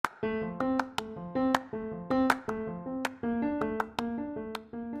Hey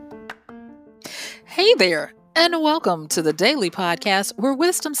there, and welcome to the daily podcast where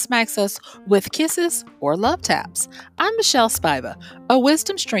wisdom smacks us with kisses or love taps. I'm Michelle Spiva, a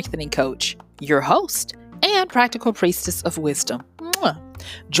wisdom strengthening coach, your host, and practical priestess of wisdom. Mwah.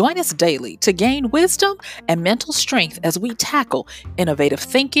 Join us daily to gain wisdom and mental strength as we tackle innovative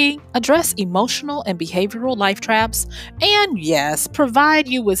thinking, address emotional and behavioral life traps, and yes, provide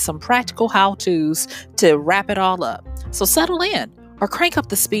you with some practical how-tos to wrap it all up. So settle in or crank up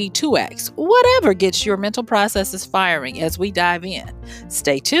the speed 2x, whatever gets your mental processes firing as we dive in.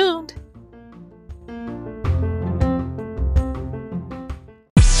 Stay tuned.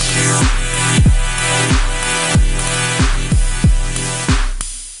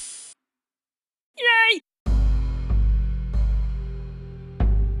 Yay!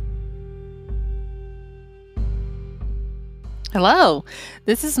 Hello,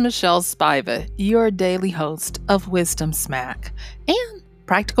 this is Michelle Spiva, your daily host of Wisdom Smack and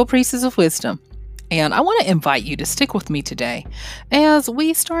Practical Priestess of Wisdom. And I want to invite you to stick with me today as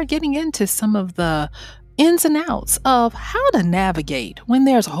we start getting into some of the ins and outs of how to navigate when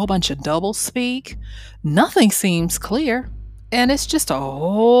there's a whole bunch of double speak, nothing seems clear, and it's just a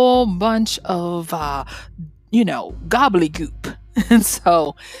whole bunch of, gobbledygook. And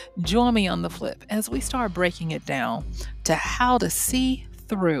so join me on the flip as we start breaking it down to how to see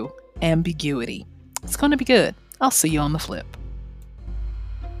through ambiguity. It's going to be good. I'll see you on the flip.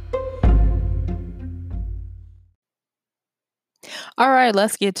 All right,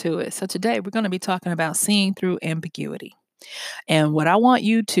 let's get to it. So today we're going to be talking about seeing through ambiguity. And what I want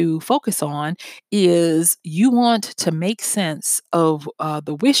you to focus on is you want to make sense of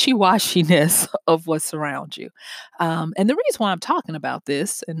the wishy washiness of what's around you. And the reason why I'm talking about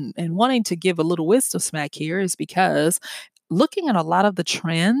this and wanting to give a little wisdom smack here is because looking at a lot of the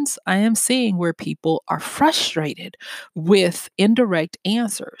trends, I am seeing where people are frustrated with indirect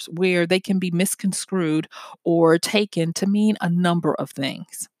answers, where they can be misconstrued or taken to mean a number of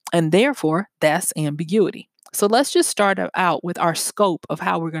things. And therefore, that's ambiguity. So let's just start out with our scope of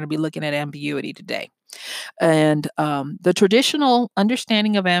how we're going to be looking at ambiguity today. And the traditional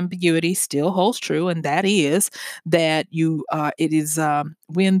understanding of ambiguity still holds true, and that is that it is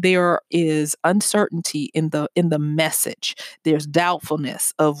when there is uncertainty in the message. There's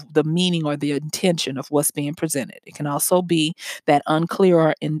doubtfulness of the meaning or the intention of what's being presented. It can also be that unclear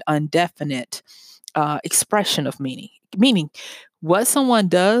or indefinite expression of meaning. Meaning, what someone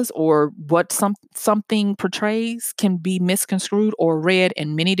does or what something portrays can be misconstrued or read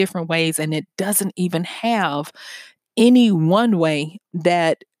in many different ways, and it doesn't even have any one way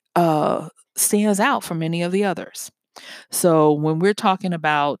that stands out from any of the others. So when we're talking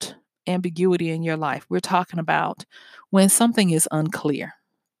about ambiguity in your life, we're talking about when something is unclear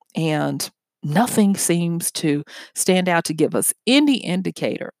and nothing seems to stand out to give us any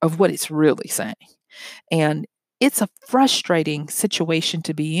indicator of what it's really saying. And it's a frustrating situation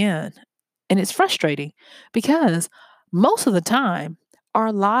to be in. And it's frustrating because most of the time,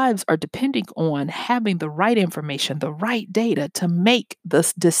 our lives are depending on having the right information, the right data to make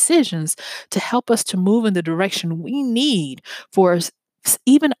the decisions to help us to move in the direction we need for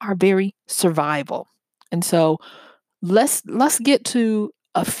even our very survival. And so let's get to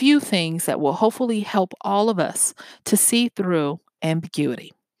a few things that will hopefully help all of us to see through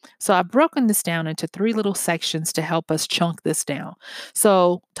ambiguity. So I've broken this down into three little sections to help us chunk this down.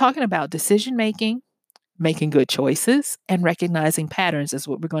 So talking about decision making, making good choices, and recognizing patterns is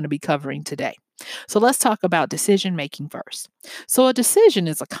what we're going to be covering today. So let's talk about decision making first. So a decision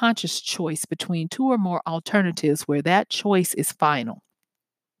is a conscious choice between two or more alternatives where that choice is final.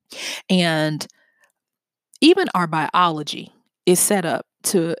 And even our biology is set up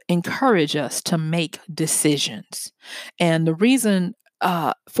to encourage us to make decisions. And the reason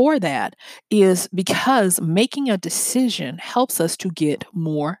for that is because making a decision helps us to get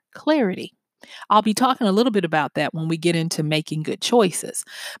more clarity. I'll be talking a little bit about that when we get into making good choices.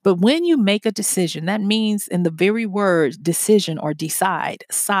 But when you make a decision, that means in the very word decision or decide,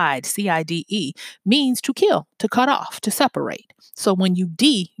 side, CIDE, means to kill, to cut off, to separate. So when you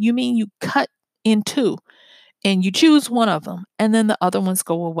you mean you cut in two and you choose one of them and then the other ones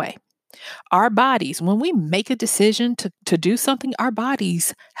go away. Our bodies, when we make a decision to do something, our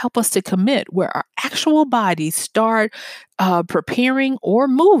bodies help us to commit, where our actual bodies start preparing or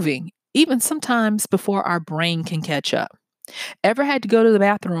moving, even sometimes before our brain can catch up. Ever had to go to the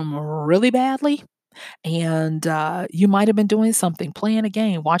bathroom really badly? And you might have been doing something, playing a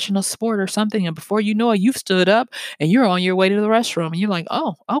game, watching a sport or something. And before you know it, you've stood up and you're on your way to the restroom. And you're like,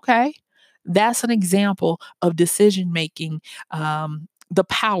 oh, okay. That's an example of decision making the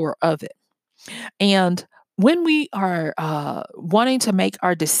power of it. And when we are wanting to make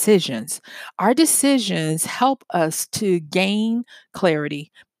our decisions help us to gain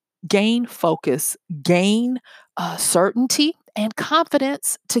clarity, gain focus, gain certainty and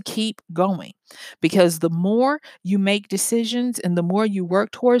confidence to keep going. Because the more you make decisions and the more you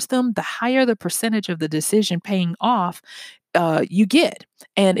work towards them, the higher the percentage of the decision paying off you get.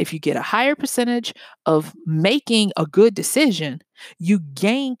 And if you get a higher percentage of making a good decision, you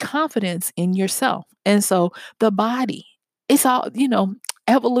gain confidence in yourself. And so the body, it's all,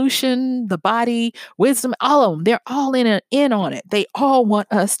 evolution, the body, wisdom, all of them, they're all in on it. They all want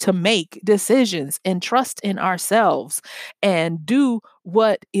us to make decisions and trust in ourselves and do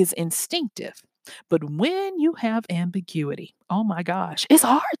what is instinctive. But when you have ambiguity, oh my gosh, it's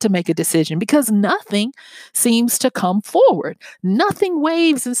hard to make a decision because nothing seems to come forward. Nothing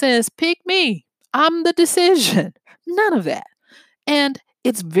waves and says, pick me. I'm the decision. None of that. And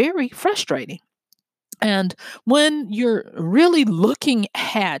it's very frustrating. And when you're really looking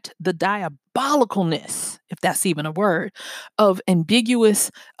at the diabolicalness, if that's even a word, of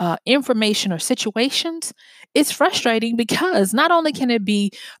ambiguous information or situations, it's frustrating because not only can it be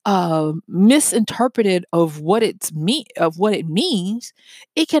misinterpreted of what it means,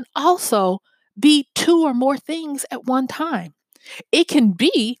 it can also be two or more things at one time. It can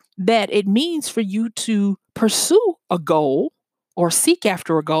be that it means for you to pursue a goal or seek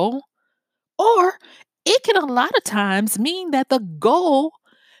after a goal, or it can a lot of times mean that the goal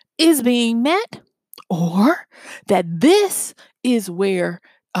is being met, or that this is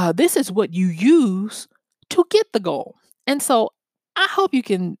what you use to get the goal. And so I hope you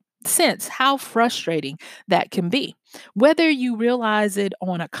can sense how frustrating that can be. Whether you realize it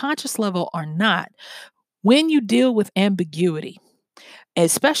on a conscious level or not, when you deal with ambiguity,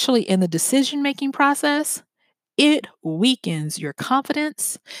 especially in the decision making process, it weakens your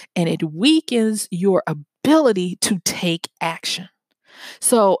confidence and it weakens your ability to take action.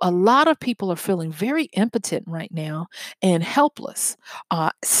 So, a lot of people are feeling very impotent right now and helpless,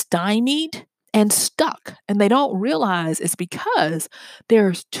 stymied, and stuck. And they don't realize it's because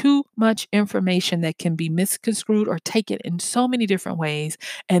there's too much information that can be misconstrued or taken in so many different ways.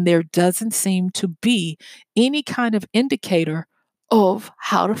 And there doesn't seem to be any kind of indicator of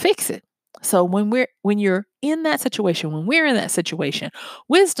how to fix it. So when you're in that situation, when we're in that situation,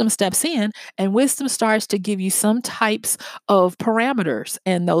 wisdom steps in and wisdom starts to give you some types of parameters.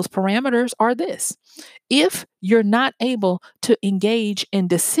 And those parameters are this: if you're not able to engage in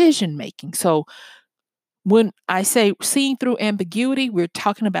decision making. So when I say seeing through ambiguity, we're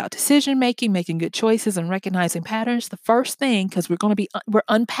talking about decision making, making good choices, and recognizing patterns. The first thing, because we're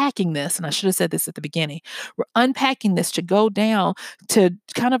unpacking this, and I should have said this at the beginning, we're unpacking this to go down to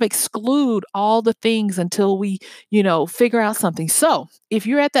kind of exclude all the things until we, figure out something. So if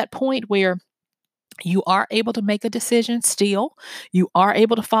you're at that point where you are able to make a decision still, you are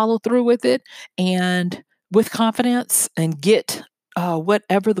able to follow through with it and with confidence and get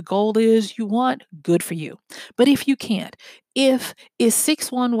whatever the goal is you want, good for you. But if you can't, if it's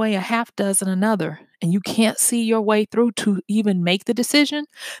six one way, a half dozen another, and you can't see your way through to even make the decision,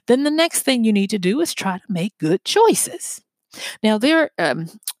 then the next thing you need to do is try to make good choices. Now, there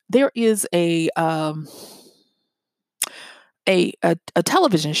is a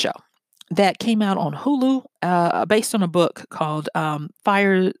television show that came out on Hulu, based on a book called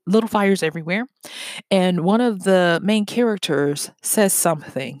Little Fires Everywhere. And one of the main characters says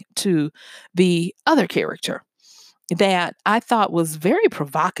something to the other character that I thought was very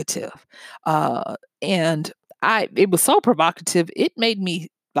provocative. And it was so provocative, it made me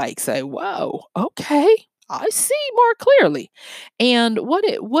like say, whoa, okay, I see more clearly. And what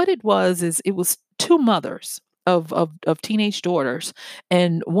it was is it was two mothers of teenage daughters,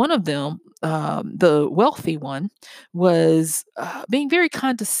 and one of them, the wealthy one, was being very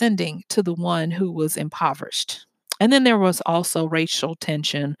condescending to the one who was impoverished. And then there was also racial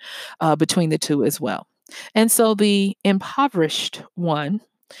tension between the two as well. And so the impoverished one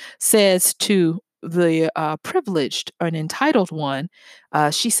says to the privileged and entitled one,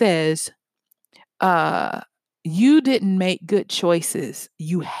 she says, uh, you didn't make good choices.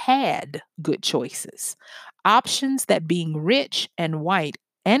 You had good choices. Options that being rich and white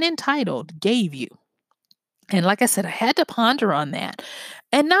and entitled gave you. And like I said, I had to ponder on that.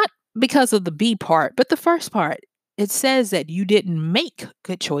 And not because of the B part, but the first part. It says that you didn't make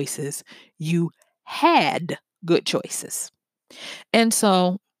good choices, you had good choices. And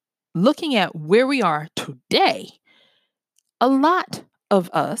so, looking at where we are today, a lot of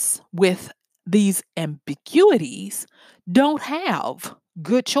us with these ambiguities don't have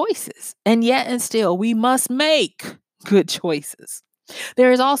good choices. And yet, and still, we must make good choices.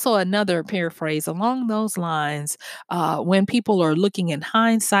 There is also another paraphrase along those lines when people are looking in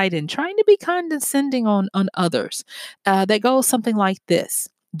hindsight and trying to be condescending on others. That goes something like this.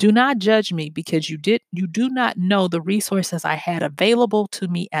 Do not judge me because you do not know the resources I had available to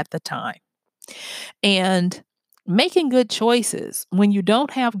me at the time. And making good choices when you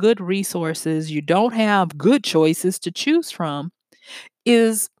don't have good resources, you don't have good choices to choose from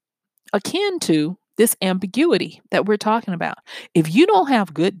is akin to this ambiguity that we're talking about. If you don't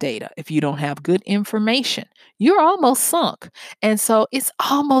have good data, if you don't have good information, you're almost sunk. And so it's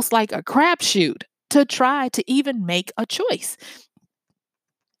almost like a crapshoot to try to even make a choice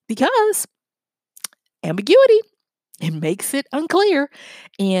because ambiguity, it makes it unclear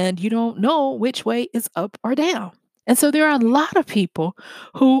and you don't know which way is up or down. And so there are a lot of people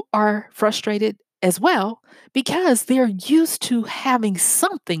who are frustrated as well because they're used to having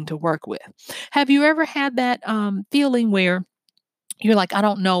something to work with. Have you ever had that feeling where you're like, I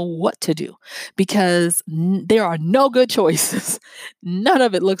don't know what to do because there are no good choices? None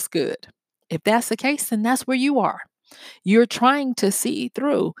of it looks good. If that's the case, then that's where you are. You're trying to see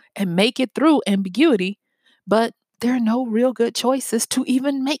through and make it through ambiguity, but there are no real good choices to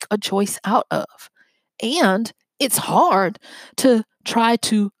even make a choice out of. And it's hard to try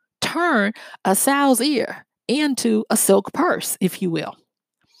to turn a sow's ear into a silk purse, if you will.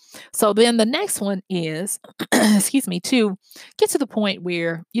 So then the next one is, excuse me, to get to the point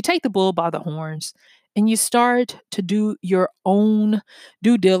where you take the bull by the horns and you start to do your own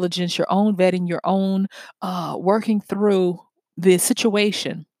due diligence, your own vetting, your own working through the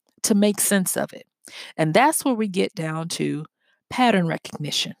situation to make sense of it. And that's where we get down to pattern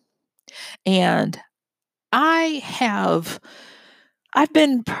recognition. And I have I've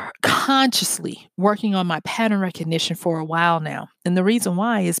been consciously working on my pattern recognition for a while now. And the reason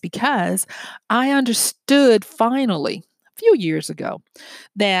why is because I understood finally a few years ago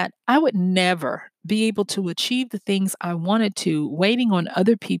that I would never be able to achieve the things I wanted to waiting on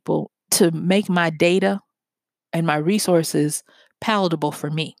other people to make my data and my resources palatable for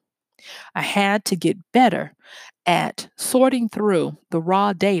me. I had to get better at sorting through the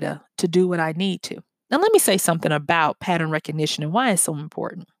raw data to do what I need to. Now, let me say something about pattern recognition and why it's so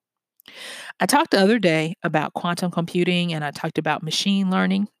important. I talked the other day about quantum computing and I talked about machine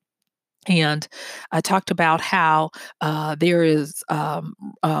learning. And I talked about how there is,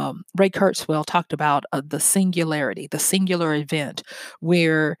 Ray Kurzweil talked about the singularity, the singular event,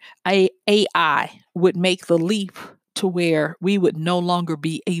 where AI would make the leap to where we would no longer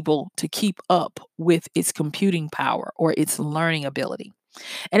be able to keep up with its computing power or its learning ability.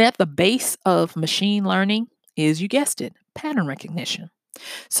 And at the base of machine learning is, you guessed it, pattern recognition.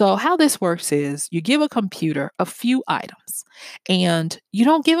 So, how this works is you give a computer a few items and you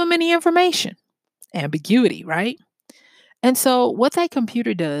don't give them any information. Ambiguity, right? And so, what that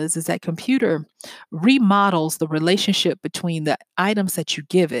computer does is that computer remodels the relationship between the items that you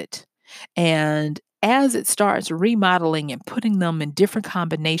give it. And as it starts remodeling and putting them in different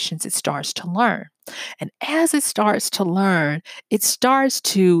combinations, it starts to learn. And as it starts to learn, it starts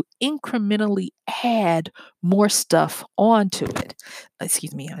to incrementally add more stuff onto it.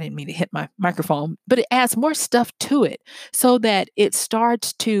 Excuse me, I didn't mean to hit my microphone, but it adds more stuff to it so that it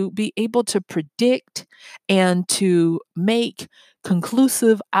starts to be able to predict and to make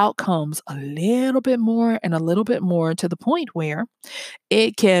conclusive outcomes a little bit more and a little bit more to the point where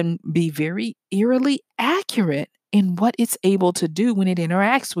it can be very eerily accurate in what it's able to do when it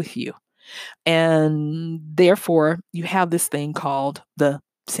interacts with you. And therefore, you have this thing called the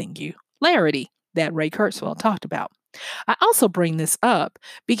singularity that Ray Kurzweil talked about. I also bring this up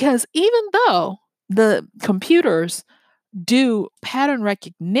because even though the computers do pattern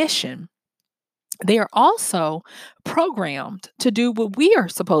recognition, they are also programmed to do what we are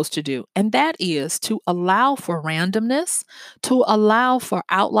supposed to do, and that is to allow for randomness, to allow for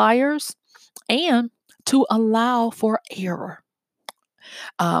outliers, and to allow for error.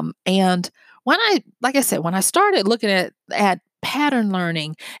 And like I said, when I started looking at pattern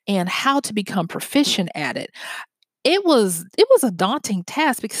learning and how to become proficient at it, it was a daunting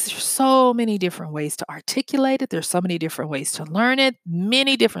task because there's so many different ways to articulate it. There's so many different ways to learn it,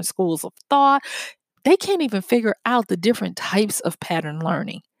 many different schools of thought. They can't even figure out the different types of pattern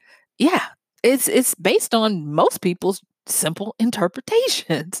learning. Yeah, it's based on most people's simple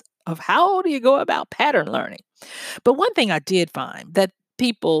interpretations of how do you go about pattern learning. But one thing I did find that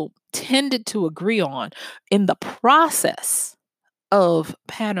people tended to agree on in the process of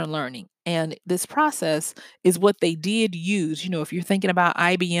pattern learning. And this process is what they did use. If you're thinking about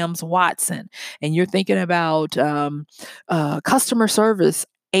IBM's Watson and you're thinking about customer service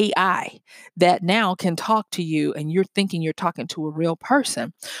AI that now can talk to you and you're thinking you're talking to a real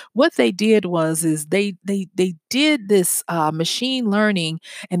person. What they did was is they did this machine learning,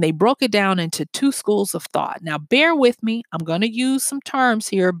 and they broke it down into two schools of thought. Now bear with me. I'm going to use some terms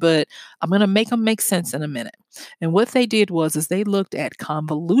here, but I'm going to make them make sense in a minute. And what they did was is they looked at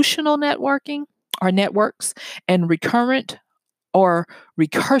convolutional networking or networks and recurrent or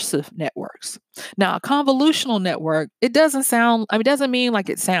recursive networks. Now, a convolutional network, it doesn't sound, I mean, it doesn't mean like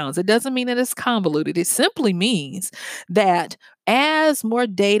it sounds. It doesn't mean that it's convoluted. It simply means that as more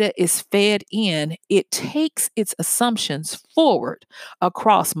data is fed in, it takes its assumptions forward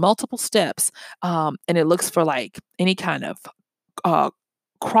across multiple steps. And it looks for like any kind of uh,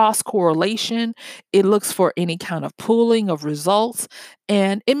 cross correlation. It looks for any kind of pooling of results,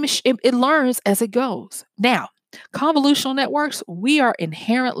 and it learns as it goes. Now, convolutional networks, we are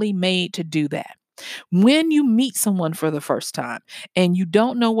inherently made to do that. When you meet someone for the first time and you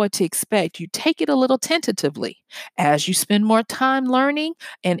don't know what to expect, you take it a little tentatively. As you spend more time learning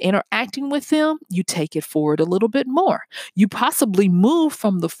and interacting with them, you take it forward a little bit more. You possibly move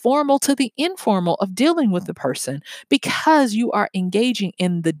from the formal to the informal of dealing with the person because you are engaging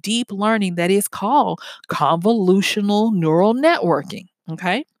in the deep learning that is called convolutional neural networking.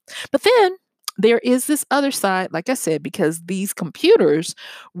 Okay. But then there is this other side, like I said, because these computers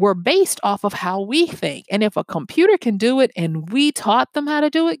were based off of how we think. And if a computer can do it and we taught them how to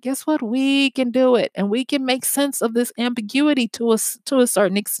do it, guess what? We can do it. And we can make sense of this ambiguity to a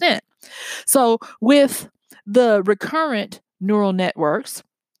certain extent. So with the recurrent neural networks,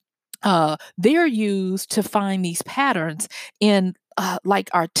 they're used to find these patterns in like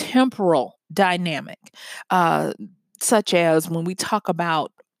our temporal dynamic, uh, such as when we talk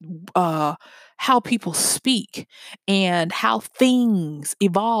about uh, how people speak and how things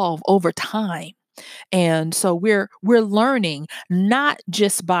evolve over time. And so we're learning not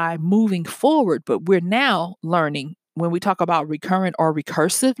just by moving forward, but we're now learning when we talk about recurrent or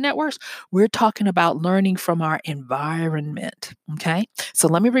recursive networks, we're talking about learning from our environment. Okay. So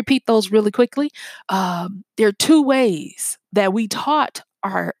let me repeat those really quickly. There are two ways that we taught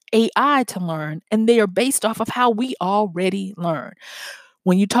our AI to learn, and they are based off of how we already learn.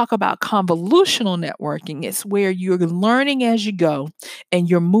 When you talk about convolutional networking, it's where you're learning as you go and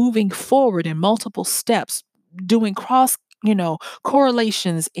you're moving forward in multiple steps, doing cross,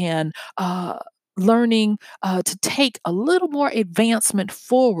 correlations and learning to take a little more advancement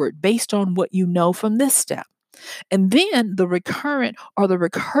forward based on what you know from this step. And then the recurrent or the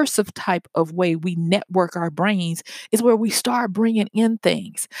recursive type of way we network our brains is where we start bringing in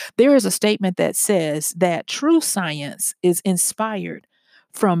things. There is a statement that says that true science is inspired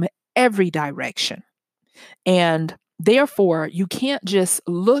from every direction. And therefore, you can't just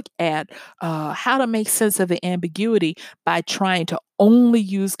look at how to make sense of the ambiguity by trying to only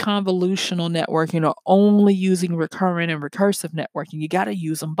use convolutional networking or only using recurrent and recursive networking. You got to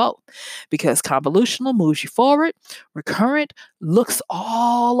use them both because convolutional moves you forward, recurrent looks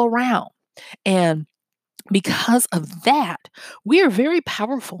all around. And because of that, we are very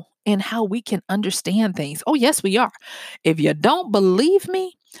powerful in how we can understand things. Oh, yes, we are. If you don't believe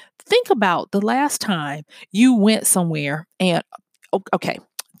me, think about the last time you went somewhere and, okay,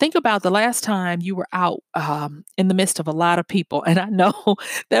 think about the last time you were out in the midst of a lot of people. And I know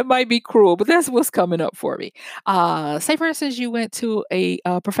that might be cruel, but that's what's coming up for me. Say, for instance, you went to a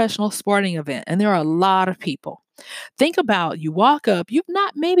professional sporting event and there are a lot of people. Think about you walk up, you've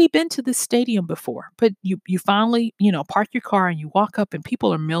not maybe been to the stadium before, but you finally, park your car and you walk up and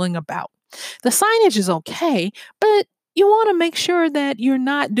people are milling about. The signage is okay, but you want to make sure that you're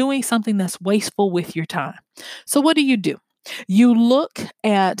not doing something that's wasteful with your time. So what do? You look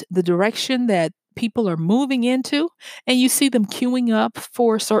at the direction that people are moving into and you see them queuing up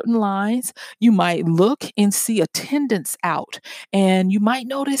for certain lines. You might look and see attendants out and you might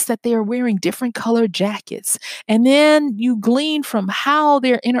notice that they're wearing different colored jackets. And then you glean from how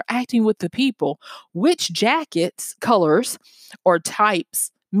they're interacting with the people which jackets, colors, or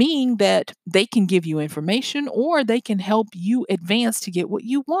types mean that they can give you information or they can help you advance to get what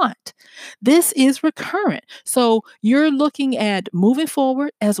you want. This is recurrent. So you're looking at moving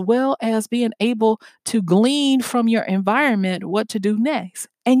forward as well as being able to glean from your environment what to do next.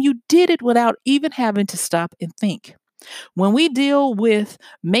 And you did it without even having to stop and think. When we deal with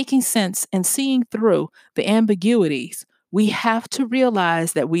making sense and seeing through the ambiguities, we have to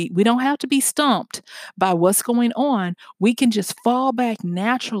realize that we don't have to be stumped by what's going on. We can just fall back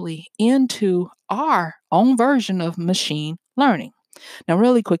naturally into our own version of machine learning. Now,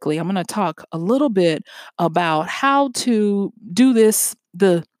 really quickly, I'm going to talk a little bit about how to do this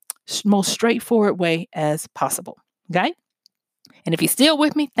the most straightforward way as possible. Okay. And if you're still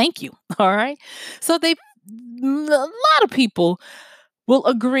with me, thank you. All right. So a lot of people will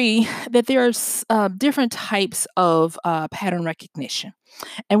agree that there's different types of pattern recognition.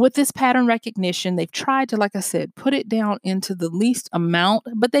 And with this pattern recognition, they've tried to, like I said, put it down into the least amount,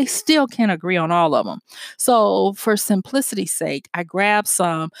 but they still can't agree on all of them. So, for simplicity's sake, I grabbed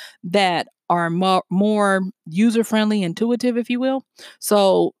some that are more user friendly, intuitive, if you will.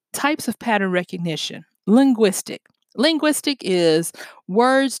 So, types of pattern recognition: linguistic. Linguistic is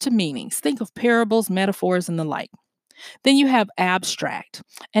words to meanings. Think of parables, metaphors, and the like. Then you have abstract.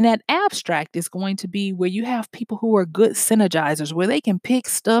 And that abstract is going to be where you have people who are good synergizers, where they can pick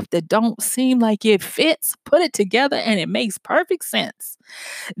stuff that don't seem like it fits, put it together, and it makes perfect sense.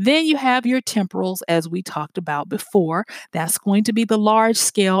 Then you have your temporals, as we talked about before. That's going to be the large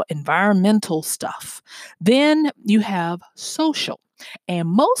scale environmental stuff. Then you have social. And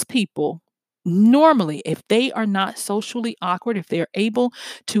most people, normally, if they are not socially awkward, if they're able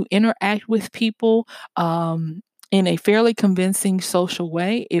to interact with people, in a fairly convincing social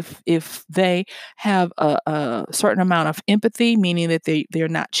way, if they have a certain amount of empathy, meaning that they're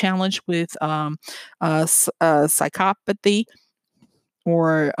not challenged with psychopathy,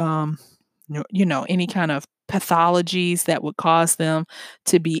 or any kind of pathologies that would cause them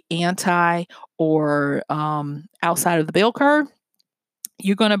to be anti or outside of the bell curve,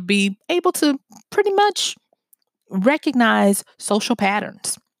 you're going to be able to pretty much recognize social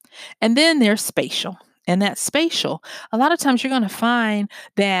patterns. And then there's spatial. And that spatial, a lot of times you're going to find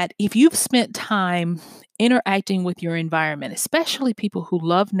that if you've spent time interacting with your environment, especially people who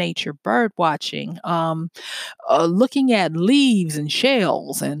love nature, bird watching, looking at leaves and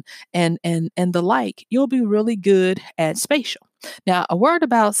shells and the like, you'll be really good at spatial. Now, a word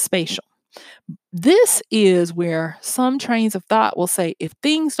about spatial. This is where some trains of thought will say if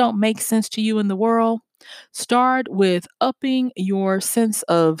things don't make sense to you in the world, start with upping your sense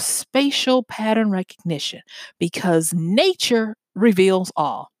of spatial pattern recognition, because nature reveals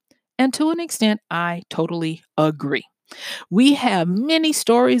all. And to an extent, I totally agree. We have many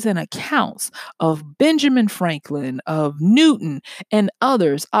stories and accounts of Benjamin Franklin, of Newton, and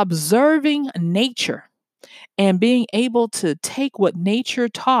others observing nature and being able to take what nature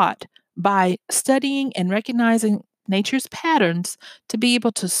taught by studying and recognizing nature's patterns to be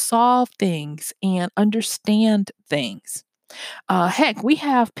able to solve things and understand things. Heck, we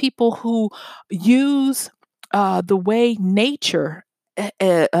have people who use the way nature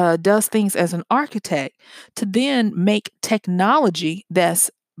does things as an architect to then make technology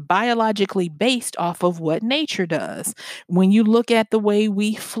that's biologically based off of what nature does. When you look at the way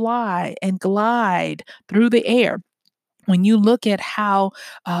we fly and glide through the air, when you look at how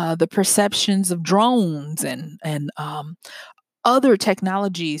the perceptions of drones and other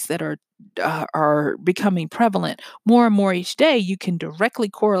technologies that are becoming prevalent more and more each day, you can directly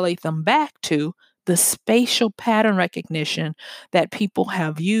correlate them back to the spatial pattern recognition that people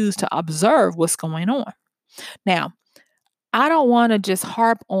have used to observe what's going on. Now, I don't want to just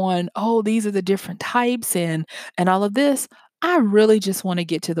harp on, oh, these are the different types and all of this. I really just want to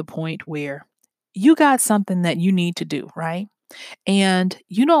get to the point where you got something that you need to do, right? And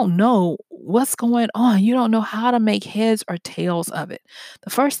you don't know what's going on. You don't know how to make heads or tails of it. The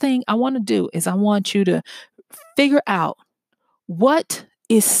first thing I want to do is I want you to figure out what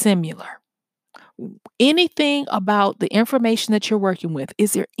is similar. Anything about the information that you're working with,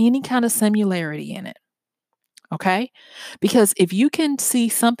 is there any kind of similarity in it? Okay? Because if you can see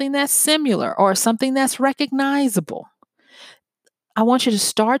something that's similar or something that's recognizable, I want you to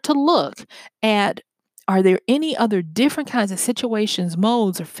start to look at, are there any other different kinds of situations,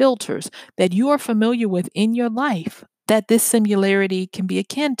 modes, or filters that you are familiar with in your life that this similarity can be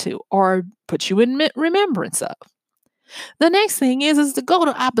akin to or put you in remembrance of? The next thing is to go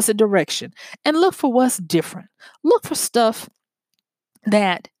the opposite direction and look for what's different. Look for stuff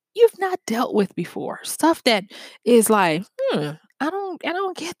that you've not dealt with before. Stuff that is like, I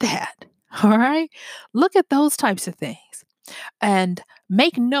don't get that. All right? Look at those types of things and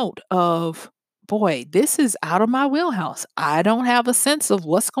make note of, boy, this is out of my wheelhouse. I don't have a sense of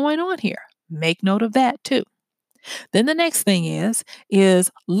what's going on here. Make note of that too. Then the next thing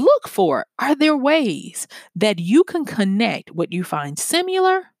is look for, are there ways that you can connect what you find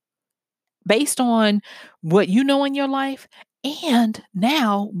similar based on what you know in your life and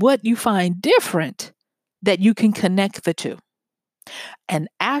now what you find different, that you can connect the two. And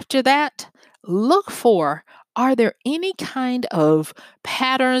after that, look for, are there any kind of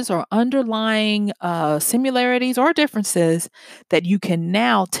patterns or underlying similarities or differences that you can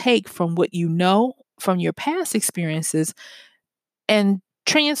now take from what you know from your past experiences and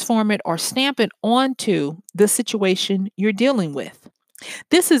transform it or stamp it onto the situation you're dealing with.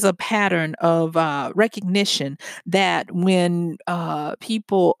 This is a pattern of recognition that when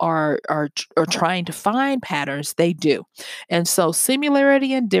people are trying to find patterns, they do. And so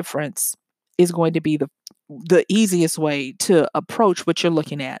similarity and difference is going to be the easiest way to approach what you're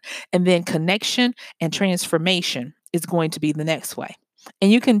looking at. And then connection and transformation is going to be the next way.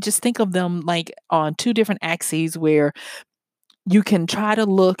 And you can just think of them like on two different axes where you can try to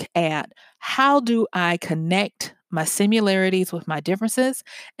look at how do I connect my similarities with my differences?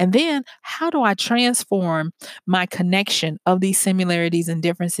 And then how do I transform my connection of these similarities and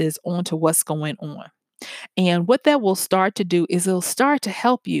differences onto what's going on? And what that will start to do is it'll start to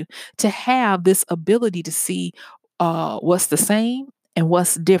help you to have this ability to see what's the same and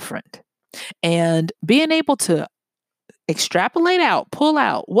what's different. And being able to extrapolate out, pull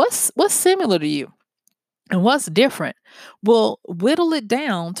out what's similar to you and what's different will whittle it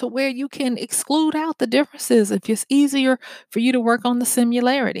down to where you can exclude out the differences if it's easier for you to work on the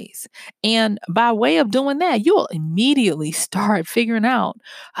similarities. And by way of doing that, you'll immediately start figuring out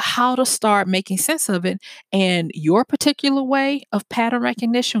how to start making sense of it. And your particular way of pattern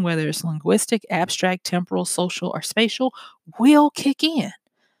recognition, whether it's linguistic, abstract, temporal, social, or spatial, will kick in.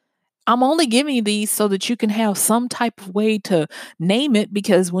 I'm only giving you these so that you can have some type of way to name it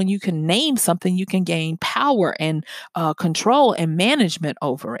because when you can name something, you can gain power and control and management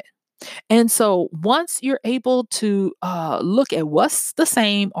over it. And so once you're able to look at what's the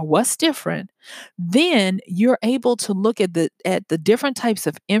same or what's different, then you're able to look at the different types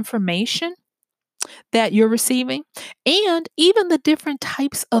of information that you're receiving and even the different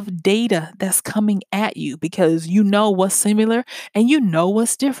types of data that's coming at you because you know what's similar and you know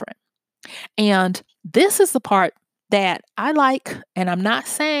what's different. And this is the part that I like, and I'm not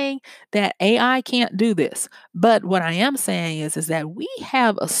saying that AI can't do this, but what I am saying is that we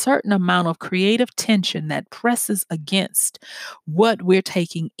have a certain amount of creative tension that presses against what we're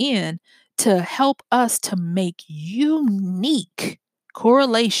taking in to help us to make unique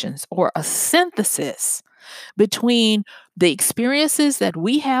correlations or a synthesis between the experiences that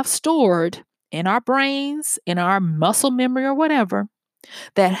we have stored in our brains, in our muscle memory, or whatever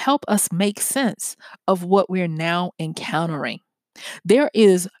that help us make sense of what we're now encountering. There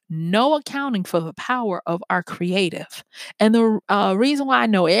is no accounting for the power of our creative. And the reason why I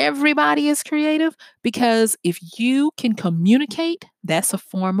know everybody is creative, because if you can communicate, that's a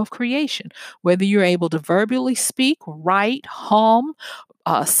form of creation. Whether you're able to verbally speak, write, hum,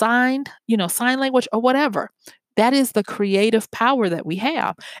 sign language, or whatever. That is the creative power that we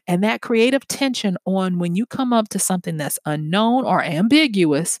have. And that creative tension on when you come up to something that's unknown or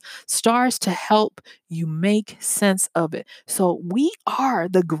ambiguous starts to help you make sense of it. So we are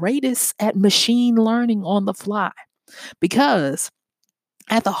the greatest at machine learning on the fly because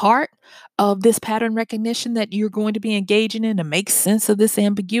at the heart of this pattern recognition that you're going to be engaging in to make sense of this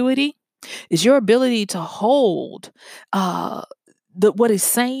ambiguity is your ability to hold uh, what is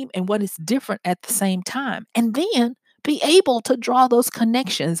same and what is different at the same time, and then be able to draw those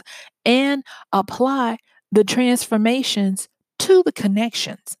connections and apply the transformations to the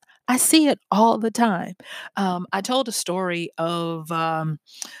connections. I see it all the time. I told a story of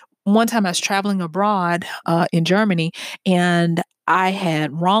one time I was traveling abroad in Germany, and I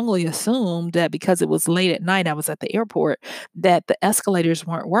had wrongly assumed that because it was late at night, I was at the airport, that the escalators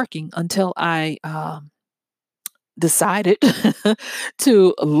weren't working until I decided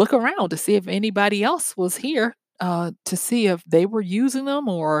to look around to see if anybody else was here, to see if they were using them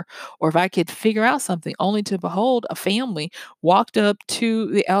or if I could figure out something. Only to behold, a family walked up to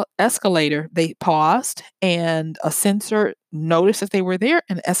the escalator. They paused, and a sensor noticed that they were there,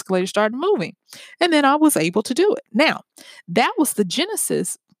 and the escalator started moving. And then I was able to do it. Now, that was the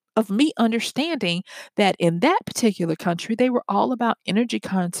genesis of me understanding that in that particular country, they were all about energy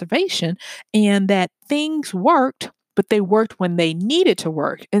conservation and that things worked, but they worked when they needed to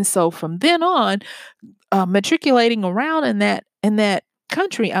work. And so from then on, matriculating around in that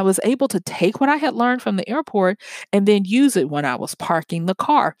country, I was able to take what I had learned from the airport and then use it when I was parking the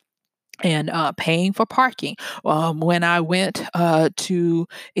car and paying for parking. When I went to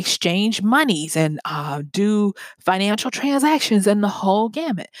exchange monies and do financial transactions and the whole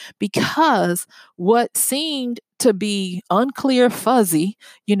gamut, because what seemed to be unclear, fuzzy,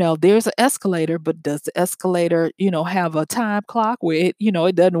 there's an escalator, but does the escalator, have a time clock where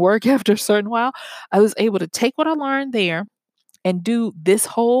it doesn't work after a certain while? I was able to take what I learned there and do this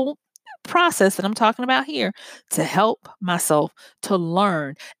whole process that I'm talking about here to help myself to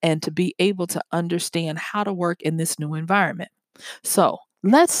learn and to be able to understand how to work in this new environment. So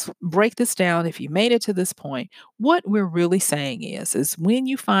let's break this down. If you made it to this point, what we're really saying is when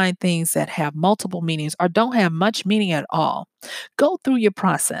you find things that have multiple meanings or don't have much meaning at all, go through your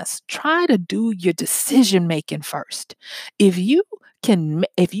process. Try to do your decision making first. If you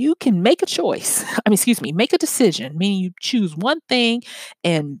if you can make a choice, make a decision, meaning you choose one thing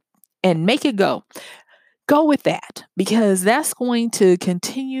and make it go. Go with that because that's going to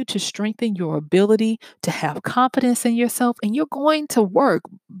continue to strengthen your ability to have confidence in yourself, and you're going to work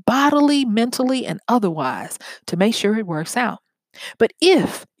bodily, mentally, and otherwise to make sure it works out. But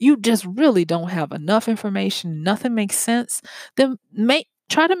if you just really don't have enough information, nothing makes sense, then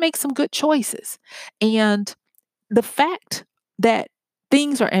try to make some good choices. And the fact that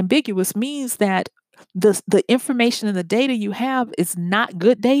things are ambiguous means that the information and the data you have is not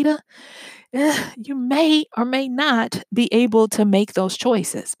good data. You may or may not be able to make those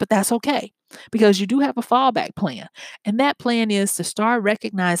choices, but that's okay because you do have a fallback plan. And that plan is to start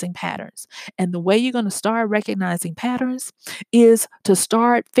recognizing patterns. And the way you're going to start recognizing patterns is to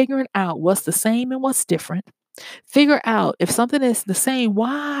start figuring out what's the same and what's different. Figure out if something is the same,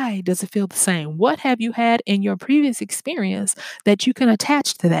 why does it feel the same? What have you had in your previous experience that you can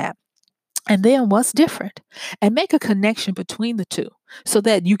attach to that? And then what's different? And make a connection between the two so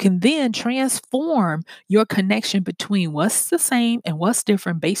that you can then transform your connection between what's the same and what's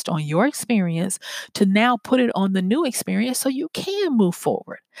different based on your experience to now put it on the new experience so you can move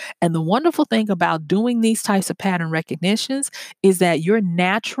forward. And the wonderful thing about doing these types of pattern recognitions is that your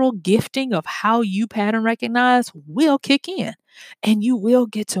natural gifting of how you pattern recognize will kick in and you will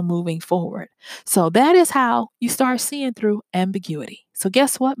get to moving forward. So that is how you start seeing through ambiguity. So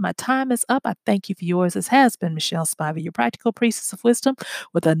guess what? My time is up. I thank you for yours. This has been Michelle Spiva, your practical priestess of wisdom,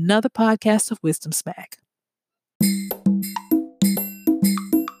 with another podcast of Wisdom Smack.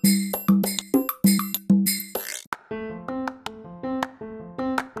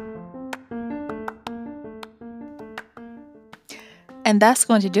 And that's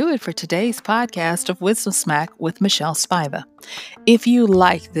going to do it for today's podcast of Wisdom Smack with Michelle Spiva. If you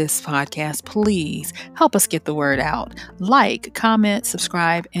like this podcast, please help us get the word out. Like, comment,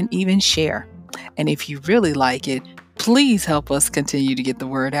 subscribe, and even share. And if you really like it, please help us continue to get the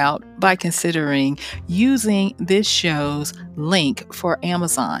word out by considering using this show's link for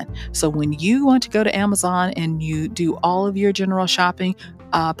Amazon. So when you want to go to Amazon and you do all of your general shopping,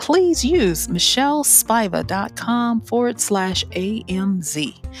 please use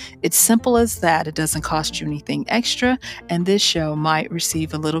michellespiva.com/AMZ. It's simple as that. It doesn't cost you anything extra, and this show might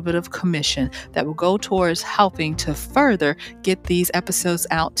receive a little bit of commission that will go towards helping to further get these episodes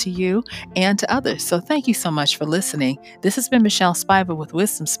out to you and to others. So thank you so much for listening. This has been Michelle Spiva with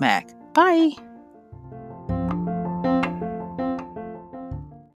Wisdom Smack. Bye.